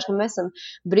strādājuši, mēs esam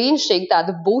brīnišķīgi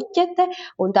tāda buķete,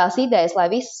 un tās idejas, lai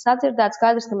visas sadzirdētu,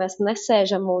 skaidrs, ka mēs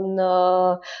nesēžam un,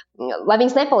 lai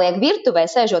viņas nepaliek virtuvē,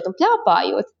 sēžot un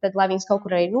pļāpājot, tad, lai viņas kaut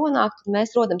kur arī nonāktu, tad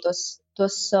mēs rodam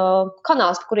tos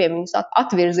kanālus, pa kuriem viņus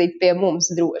atvirzīt pie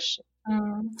mums droši.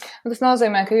 Tas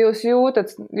nozīmē, ka jūs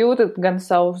jūtat gan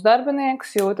savus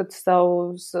darbiniekus, jūtat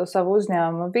savu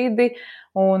uzņēmumu vidi,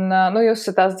 un jūs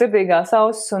esat tās dzirdīgās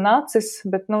ausis un acis,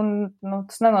 bet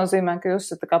tas nenozīmē, ka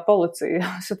jūs esat tā kā policija,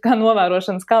 jūs esat kā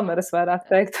novērošanas kameras, vairāk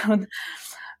teikt,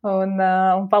 un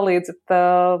palīdzat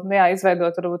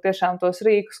izveidot varbūt tiešām tos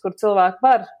rīkus, kur cilvēki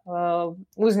var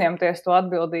uzņemties to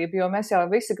atbildību, jo mēs jau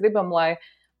visi gribam, lai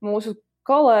mūsu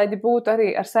kolēģi būtu arī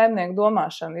ar saimnieku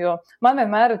domāšanu, jo man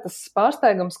vienmēr ir tas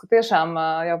pārsteigums, ka tiešām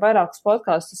jau vairākus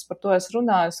podkastus par to es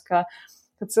runāju, ka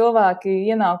cilvēki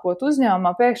ienākot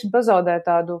uzņēmumā pēkšņi pazaudē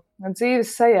tādu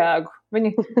dzīves sajēgu.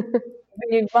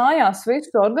 Viņi mājās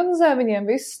visu organizē, viņiem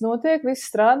viss notiek, viss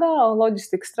strādā,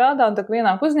 loģistika strādā, un tad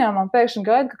ienāk uzņēmumā pēkšņi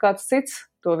gaida, ka kāds cits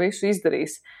to visu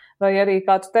izdarīs. Vai arī,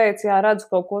 kā tu teici, redzu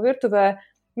kaut ko virtuvē,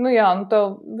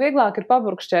 tev vieglāk ir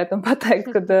paburkšķēt un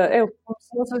pateikt, ka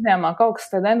mūsu uzņēmumā kaut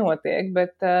kas te nenotiek,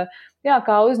 bet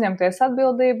kā uzņemties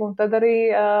atbildību un tad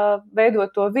arī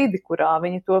veidot to vidi, kurā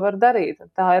viņi to var darīt.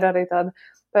 Tā ir arī tāda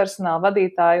personāla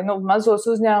vadītāja, mazos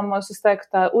uzņēmumos, es teiktu,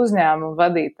 tā uzņēmuma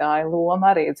vadītāja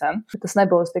loma arī, tas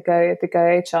nebūs tikai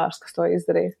HRs, kas to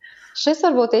izdarīs. Šis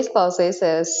varbūt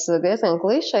izklausīsies diezgan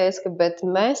klišejiski, bet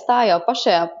mēs tā jau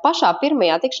pašā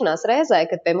pirmajā tikšanās reizē,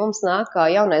 kad pie mums nāk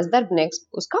jaunais darbinieks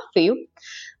uz kafiju,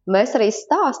 mēs arī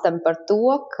stāstam par to,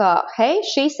 ka, hei,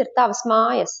 šīs ir tavas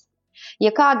mājas.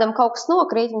 Ja kādam kaut kas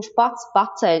nokrīt, viņš pats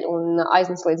paceļ un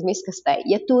aiznes līdz miskastē.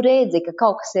 Ja tu redzi, ka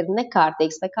kaut kas ir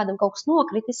nekārtīgs vai kādam kaut kas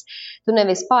nokritis, tu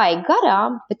nevis paeji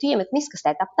garām, bet tu iemet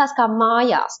miskastē. Tāpēc kā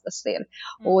mājās tas ir.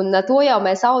 Un to jau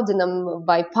mēs audzinam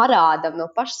vai parādam no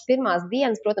pašas pirmās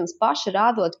dienas, protams, paši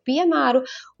rādot piemēru.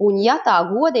 Un ja tā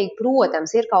godīgi,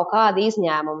 protams, ir kaut kādi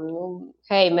izņēmumi.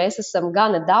 hei, mēs esam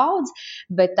gana daudz,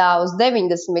 bet tā uz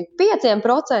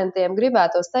 95%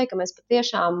 gribētos teikt, ka mēs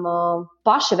patiešām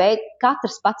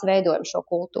katrs pats veidojam šo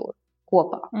kultūru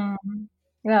kopā.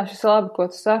 Jā, šis labi, ko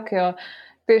tu saki, jo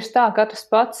tieši tā, katrs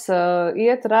pats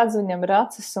iet, redz, viņam ir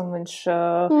acis, un viņš,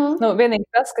 vienīgi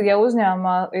tas, ka ja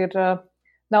uzņēmumā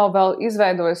nav vēl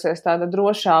izveidojusies tāda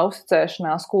drošā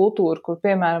uzticēšanās kultūra, kur,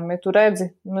 piemēram, ja tu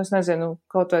redzi, es nezinu,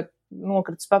 kaut vai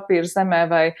nokritis papīrs zemē,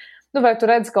 vai tu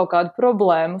redzi kaut kādu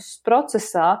problēmu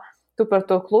procesā, tu par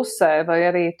to klusē, vai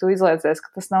arī tu izliecies, ka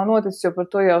tas nav noticis, jo par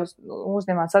to jau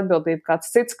uzņemās atbildību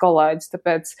kāds cits kolēģis,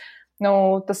 tāpēc,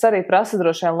 tas arī prasa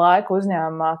droši vien laiku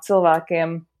uzņēmumā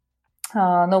cilvēkiem,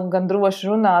 gan droši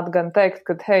runāt, gan teikt,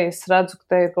 ka, hei, es redzu, ka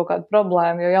te ir kaut kāda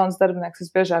problēma, jo jauns darbinieks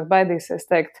visbiežāk baidīsies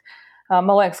teikt,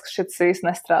 man liekas, ka šis īsti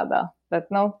nestrādā. Bet,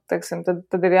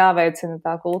 tad ir jāveicina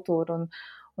tā kultūra un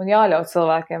jāļauj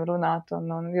cilvēkiem runāt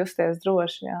un justies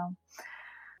droši, jā.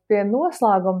 Pie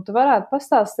noslēguma tu varētu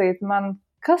pastāstīt man,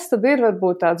 kas tad ir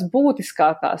varbūt tāds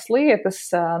būtiskākās lietas,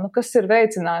 kas ir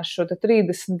veicinājis šo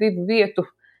 32 vietu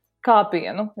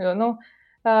kāpienu, jo,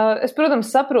 es, protams,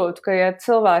 saprotu, ka ja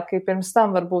cilvēki pirms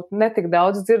tam varbūt netik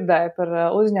daudz dzirdēja par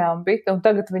uzņēmumu biti, un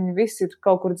tagad viņi visi ir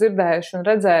kaut kur dzirdējuši un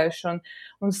redzējuši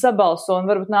un sabalso, un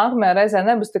varbūt nākamajā reizē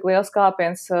nebūs tik liels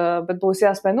kāpiens, bet būs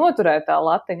jāspēj noturēt tā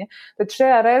latiņa. Tad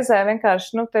šajā reizē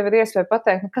vienkārši, tev ir iespēja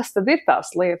pateikt, kas tad ir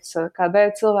tās lietas,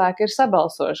 kādēļ cilvēki ir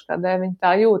sabalsojuši, kādēļ viņi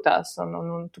tā jūtās,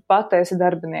 un tu pati esi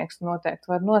darbinieks,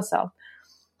 noteikti var nosaukt.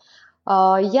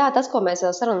 Jā, tas, ko mēs jau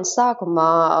sarunas sākumā,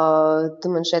 tu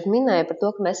man šeit minēji par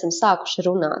to, ka mēs esam sākuši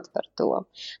runāt par to.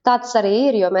 Tā tas arī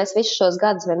ir, jo mēs visus šos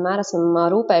gadus vienmēr esam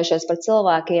rūpējušies par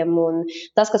cilvēkiem, un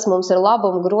tas, kas mums ir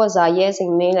labuma grozā, Jēziņ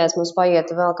mīļais, mums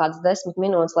paiet vēl kādas 10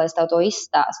 minūtes, lai es tev to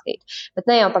izstāstītu. Bet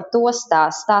ne jau par to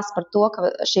stāst par to, ka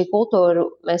šī kultūra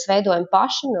mēs veidojam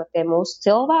paši no tie mūsu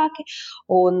cilvēki,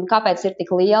 un kāpēc ir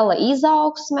tik liela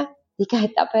izaugsme.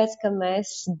 Tikai tāpēc, ka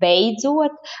mēs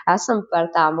beidzot esam par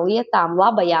tām lietām,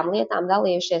 labajām lietām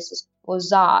dalījušies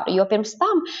uz āru. Jo pirms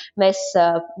tam mēs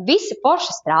visi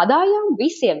forši strādājām,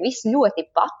 visiem viss ļoti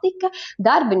patika,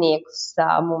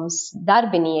 mums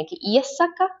darbinieki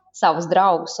iesaka savus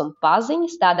draugus un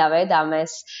paziņas. Tādā veidā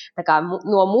mēs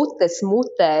no mutes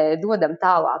mutē dodam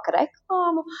tālāk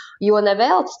reklāmu, jo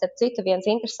nevelti, starp citu, viens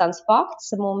interesants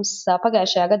fakts, mums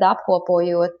pagājušajā gadā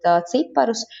apkopojot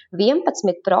ciparus,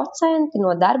 11%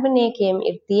 no darbiniekiem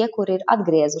ir tie, kuri ir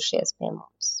atgriezušies pie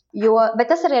mums. Bet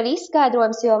tas arī ir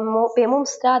izskaidrojums, jo pie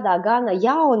mums strādā gana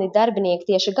jauni darbinieki,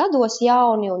 tieši gados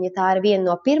jauni, un ja tā ir viena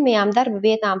no pirmajām darba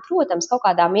vietām, protams, kaut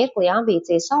kādā mirklī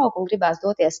ambīcijas aug un gribēs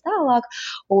doties tālāk,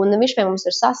 un viņš pie mums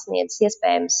ir sasniedzis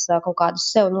iespējams kaut kādus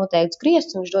sev noteiktus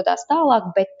griestus, un viņš dodās tālāk,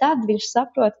 bet tad viņš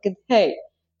saprot, ka, hei,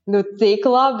 tik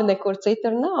labi nekur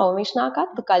citur nav, un viņš nāk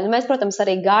atpakaļ. Mēs, protams,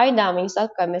 arī gaidām viņus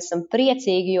atpakaļ, mēs esam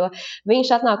priecīgi, jo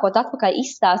viņš atnākot atpakaļ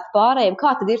izstāst pārējiem,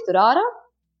 kā tad ir tur ārā,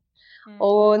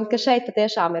 un ka šeit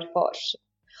patiešām ir forši.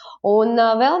 Un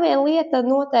vēl viena lieta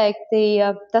noteikti,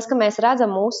 tas, ka mēs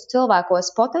redzam mūsu cilvēkos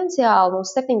potenciālu,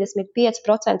 mums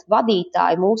 75%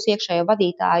 vadītāji, mūsu iekšējo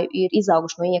vadītāju ir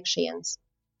izauguši no iekšienes.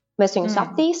 Mēs viņus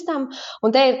attīstam,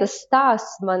 un te ir tas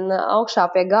stāsts, man augšā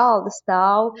pie galda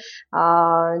stāv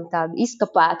tāda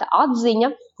izkapēta atziņa,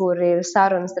 kur ir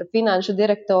sarunas ar finanšu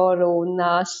direktoru un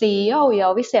CEO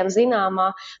jau visiem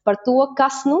zināmā par to,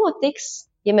 kas notiks,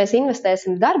 ja mēs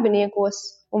investēsim darbiniekos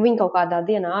un viņi kaut kādā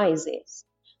dienā aizies.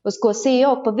 Uz ko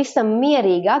CEO pavisam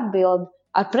mierīgi atbild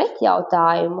ar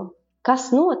pretjautājumu,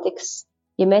 kas notiks,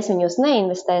 ja mēs viņos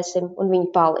neinvestēsim un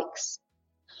viņi paliks.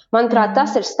 Manuprāt,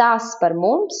 tas ir stāsts par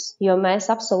mums, jo mēs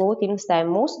absolūti investējam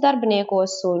mūsu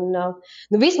darbiniekos un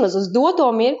vismaz uz doto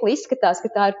mirkli izskatās,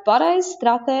 ka tā ir pareiza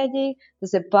stratēģija,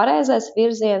 tas ir pareizais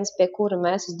virziens, pie kura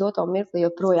mēs uz doto mirkli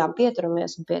joprojām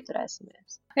pieturamies un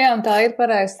pieturēsimies. Jā, un tā ir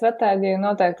pareiza stratēģija.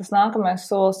 Noteikti tas nākamais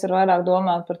solis ir vairāk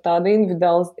domāt par tādu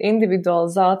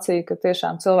individualizāciju, ka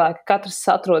tiešām cilvēki katrs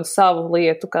atrod savu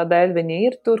lietu, kādēļ viņi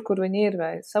ir tur, kur viņi ir,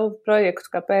 vai savu projektu,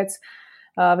 kāpēc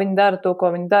viņi dara to, ko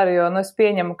viņi dara, jo es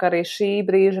pieņemu, ka arī šī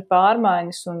brīža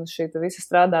pārmaiņas un šī visa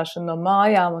strādāšana no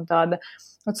mājām un tāda,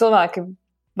 cilvēki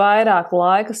vairāk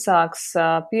laika sāks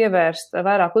pievērst,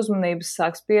 vairāk uzmanības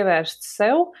sāks pievērst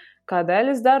sev,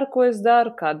 kādēļ es daru, ko es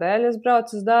daru, kādēļ es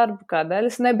braucu uz darbu, kādēļ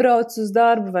es nebraucu uz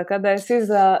darbu, vai kādēļ es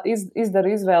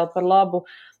izdaru izvēli par labu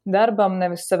darbam,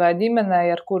 nevis savai ģimenei,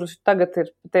 ar kuru tagad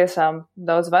ir tiešām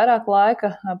daudz vairāk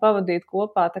laika pavadīt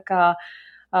kopā, tā kā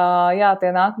jā, tie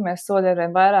nākamie soļi ir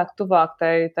vien vairāk tuvāk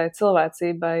tai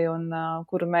cilvēcībai, un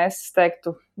kuru mēs, es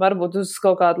teiktu, varbūt uz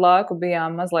kaut kādu laiku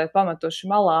bijām mazliet pametuši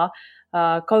malā.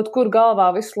 Kaut kur galvā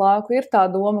visu laiku ir tā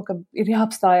doma, ka ir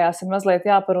jāapstājās, ir mazliet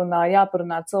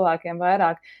jāparunā cilvēkiem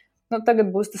vairāk.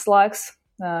 Tagad būs tas laiks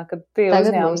kad tie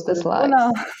uzņēmumi, kuri runā,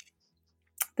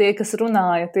 tie, kas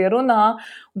runāja, tie runā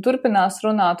un turpinās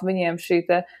runāt, viņiem šī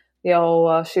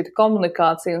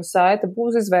komunikācija un saite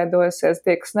būs izveidojusies,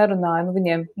 tie, kas nerunāja,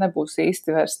 viņiem nebūs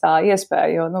īsti vairs tā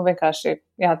iespēja, jo, vienkārši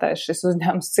jātaisa šis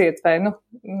uzņēmums ciet, vai,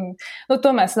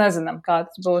 to mēs nezinām, kā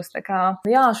tas būs. Tā kā,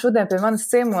 šodien pie manis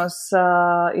ciemos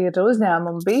ir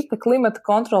uzņēmuma bīta klimata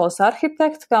kontroles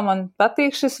arhitekte, kā man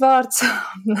patīk šis vārds,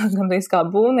 gandrīz kā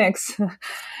būvnieks,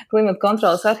 klimata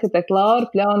kontroles arhitekte Laura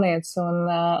Pļauniece,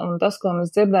 un tas, ko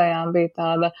mēs dzirdējām, bija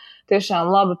tāda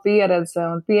tiešām laba pieredze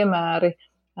un piemēri,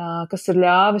 kas ir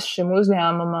ļāvis šim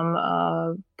uzņēmumam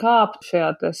kāpt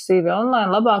šajā cilv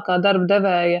online labākā darba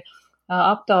devēja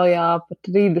aptaujā par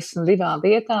 32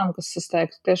 vietām, kas, es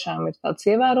teiktu, tiešām ir tāds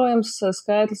ievērojams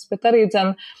skaitlis, bet arī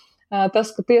tas,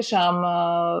 ka tiešām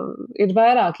ir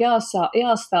vairāk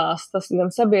jāstāst, tas gan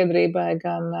sabiedrībai,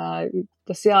 gan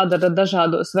tas jādara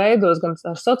dažādos veidos, gan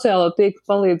ar sociālo tīklu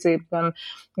palīdzību,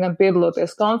 gan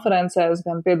piedaloties konferencēs,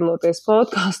 gan piedaloties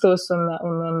podkastos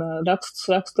un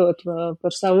rakstot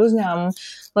par savu uzņēmumu,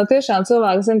 lai tiešām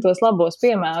cilvēki zina tos labos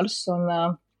piemērus un,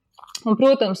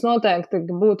 protams, noteikti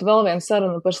būtu vēl viena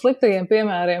saruna par sliktajiem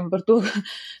piemēriem, par to,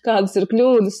 kādas ir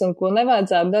kļūdas un ko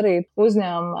nevajadzētu darīt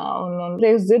uzņēmumā. Un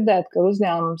prieks dzirdēt, ka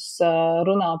uzņēmums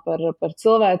runā par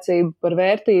cilvēcību, par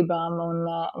vērtībām un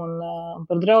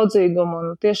par draudzīgumu.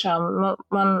 Un tiešām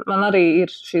man arī ir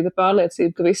šī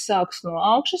pārliecība, ka viss sāks no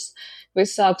augšas,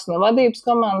 viss sāks no vadības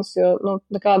komandas, jo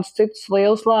nekādus citus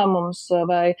lielus lēmumus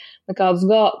vai nekādus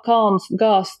kalnus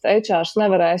gāzt HRs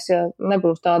nevarēs, ja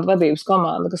nebūs tāda vadības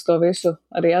komanda, kas to visu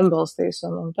arī atbalstīs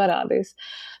un parādīs.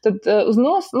 Tad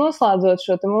noslēdzot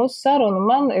šo mūsu sarunu,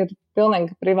 man ir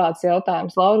pilnīgi privāts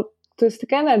jautājums. Laura, tu esi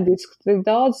tik enerģisks, ka tik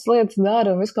daudz lietas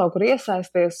dari un visu kaut kur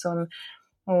iesaisties,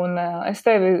 un es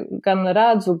tevi gan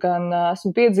redzu, gan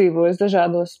esmu piedzīvojis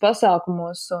dažādos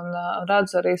pasākumos un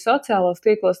redzu arī sociālos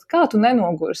tīklos. Kā tu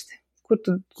nenogursti? Kur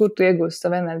tu iegūsti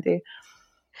savu enerģiju?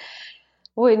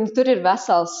 Tur ir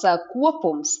vesels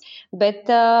kopums, bet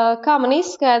kā man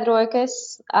izskaidroja, ka es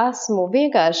esmu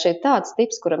vienkārši tāds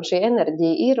tips, kuram šī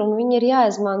enerģija ir, un viņi ir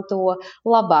jāizmanto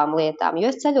labām lietām, jo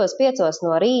es ceļos 5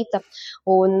 no rīta,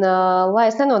 un lai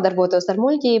es nenodarbotos ar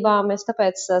muļķībām, es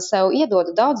tāpēc sev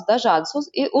iedodu daudz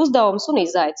dažādus uzdevumus un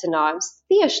izaicinājumus.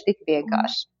 Tieši tik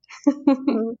vienkārši.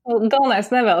 Galvenais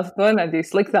nevēlas to enerģiju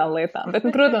sliktām lietām, bet,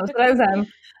 protams,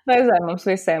 reizēm mums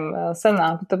visiem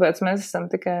sanāk, tāpēc mēs esam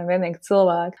tikai vienīgi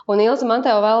cilvēki. Un, Ilze, man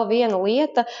tev vēl viena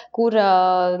lieta, kur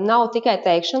nav tikai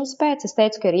teikšanas pēc. Es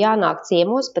teicu, ka ir jānāk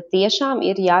ciemos, bet tiešām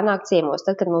ir jānāk ciemos.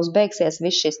 Tad, kad mums beigsies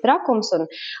viss šis trakums un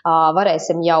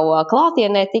varēsim jau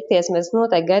klātienē tikties, mēs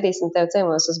noteikti gaidīsim tev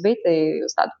ciemos uz biti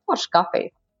uz tādu foršu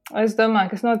kafiju. Es domāju,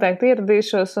 ka es noteikti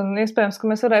ieradīšos un iespējams, ka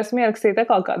mēs varēsim ierakstīt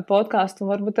atkal kādu podcastu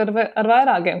un varbūt ar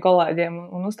vairākiem kolēģiem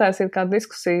un uztaisīt kādu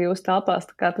diskusiju jūsu telpās.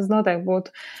 Tā kā tas noteikti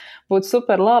būtu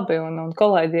super labi un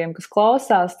kolēģiem, kas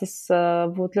klausās, tas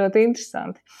būtu ļoti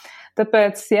interesanti.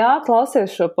 Tāpēc,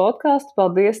 klausies šo podcastu.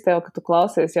 Paldies tev, ka tu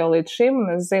klausies jau līdz šim.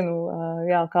 Un es zinu,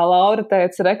 kā Laura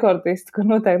teica, rekordisti, kur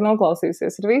noteikti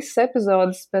noklausīsies ir visas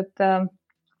epizodes, bet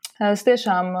es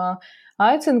tiešām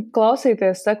aicinu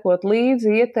klausīties, sekot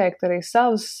līdzi, ieteikt arī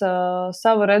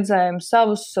savu redzējumu,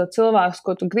 savus cilvēkus,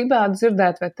 ko tu gribētu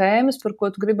dzirdēt, vai tēmas, par ko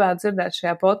tu gribētu dzirdēt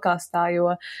šajā podkastā,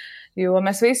 jo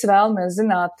mēs visi vēlamies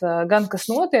zināt gan, kas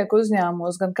notiek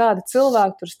uzņēmumos, gan kādi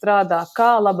cilvēki tur strādā,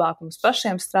 kā labāk mums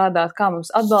pašiem strādāt, kā mums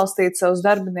atbalstīt savus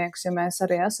darbiniekus, ja mēs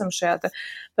arī esam šajā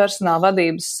personāla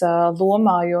vadības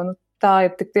lomā, jo tā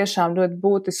ir tik tiešām ļoti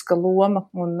būtiska loma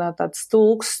un tāds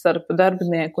tulks starp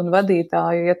darbinieku un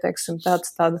vadītāju, ja teiksim,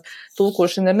 tāda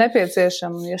tulkošana ir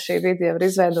nepieciešama, un ja šī vide jau ir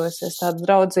izveidojusies tāda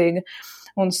draudzīga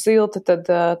un silta, tad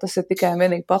tas ir tikai un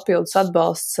vienīgi papildus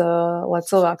atbalsts, lai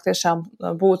cilvēki tiešām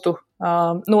būtu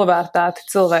novērtēti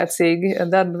cilvēcīgi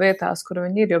darba vietās, kur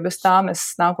viņi ir, jo bez tā mēs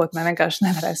nākotnē vienkārši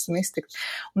nevarēsim iztikt.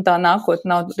 Un tā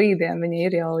nākotne nav rītdien, viņa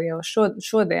ir jau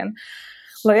šodien.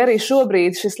 Lai arī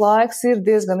šobrīd šis laiks ir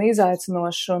diezgan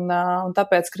izaicinošs un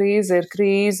tāpēc krīze ir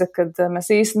krīze, kad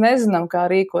mēs īsti nezinām, kā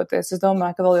rīkoties. Es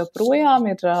domāju, ka vēl joprojām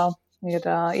ir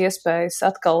iespējas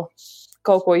atkal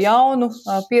kaut ko jaunu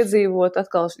piedzīvot,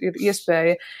 atkal ir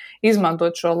iespēja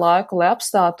izmantot šo laiku, lai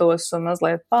apstātos un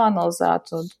mazliet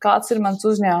pāanalizētu, kāds ir mans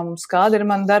uzņēmums, kādi ir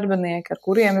mani darbinieki, ar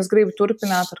kuriem es gribu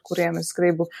turpināt, ar kuriem es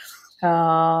gribu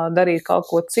darīt kaut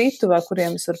ko citu, vai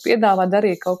kuriem es varu piedāvāt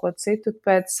darīt kaut ko citu.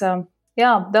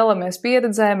 Dalāmies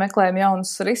pieredzē, meklējam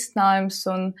jaunus risinājumus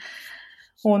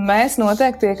un mēs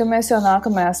noteikti tiekamies jau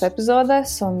nākamajās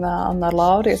epizodēs un ar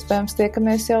Lauru iespējams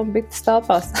tiekamies jau bites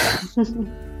telpās.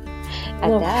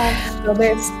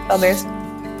 Paldies! Paldies!